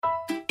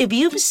If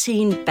you've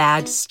seen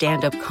bad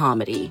stand-up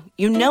comedy,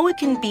 you know it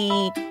can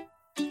be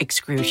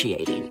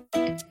excruciating.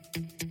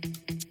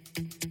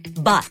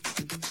 But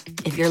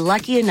if you're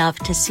lucky enough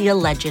to see a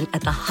legend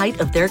at the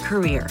height of their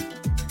career,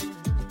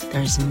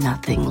 there's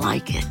nothing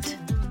like it.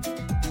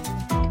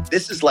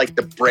 This is like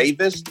the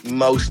bravest,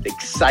 most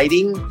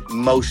exciting,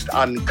 most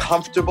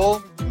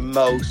uncomfortable,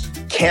 most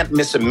can't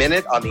miss a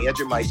minute on the edge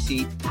of my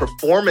seat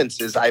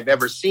performances I've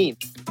ever seen.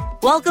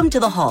 Welcome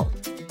to The Hall,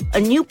 a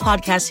new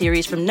podcast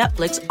series from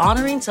Netflix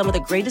honoring some of the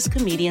greatest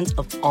comedians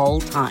of all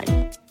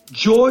time.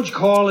 George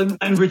Carlin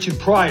and Richard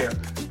Pryor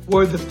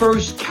were the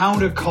first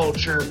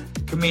counterculture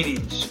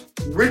comedians.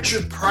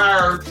 Richard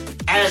Pryor,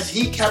 as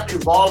he kept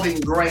evolving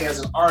and growing as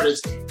an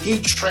artist, he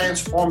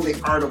transformed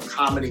the art of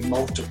comedy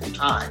multiple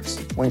times.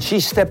 When she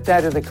stepped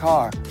out of the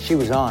car, she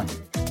was on.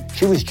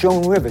 She was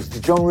Joan Rivers. The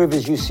Joan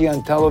Rivers you see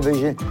on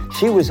television,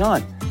 she was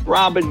on.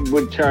 Robin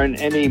would turn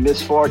any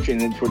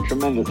misfortune into a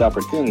tremendous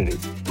opportunity,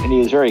 and he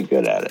was very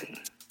good at it.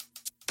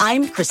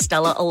 I'm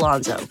Cristela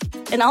Alonzo,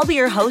 and I'll be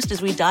your host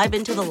as we dive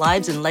into the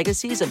lives and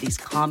legacies of these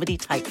comedy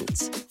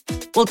titans.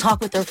 We'll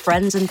talk with their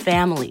friends and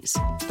families,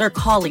 their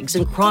colleagues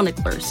and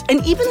chroniclers,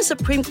 and even a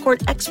Supreme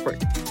Court expert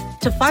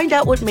to find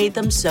out what made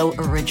them so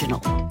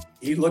original.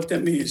 He looked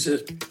at me, he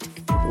said,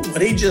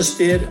 "What he just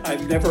did,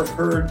 I've never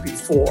heard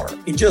before.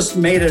 He just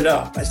made it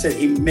up." I said,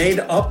 "He made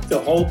up the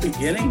whole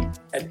beginning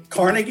at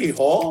Carnegie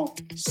Hall?"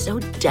 So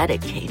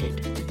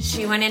dedicated.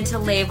 She went into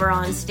labor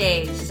on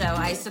stage, so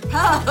I suppose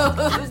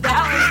that was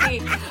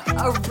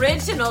the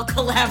original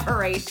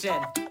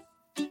collaboration.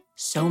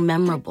 So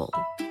memorable.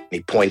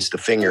 He points the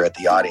finger at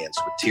the audience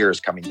with tears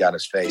coming down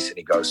his face, and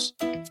he goes,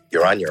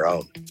 "You're on your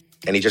own."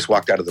 And he just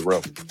walked out of the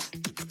room.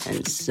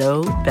 And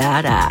so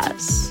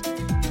badass.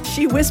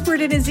 She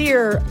whispered in his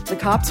ear, "The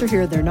cops are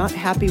here. They're not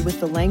happy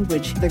with the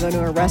language. They're going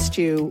to arrest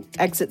you.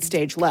 Exit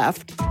stage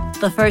left."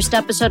 The first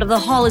episode of The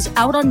Hall is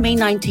out on May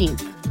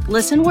 19th.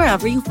 Listen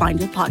wherever you find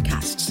your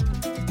podcasts.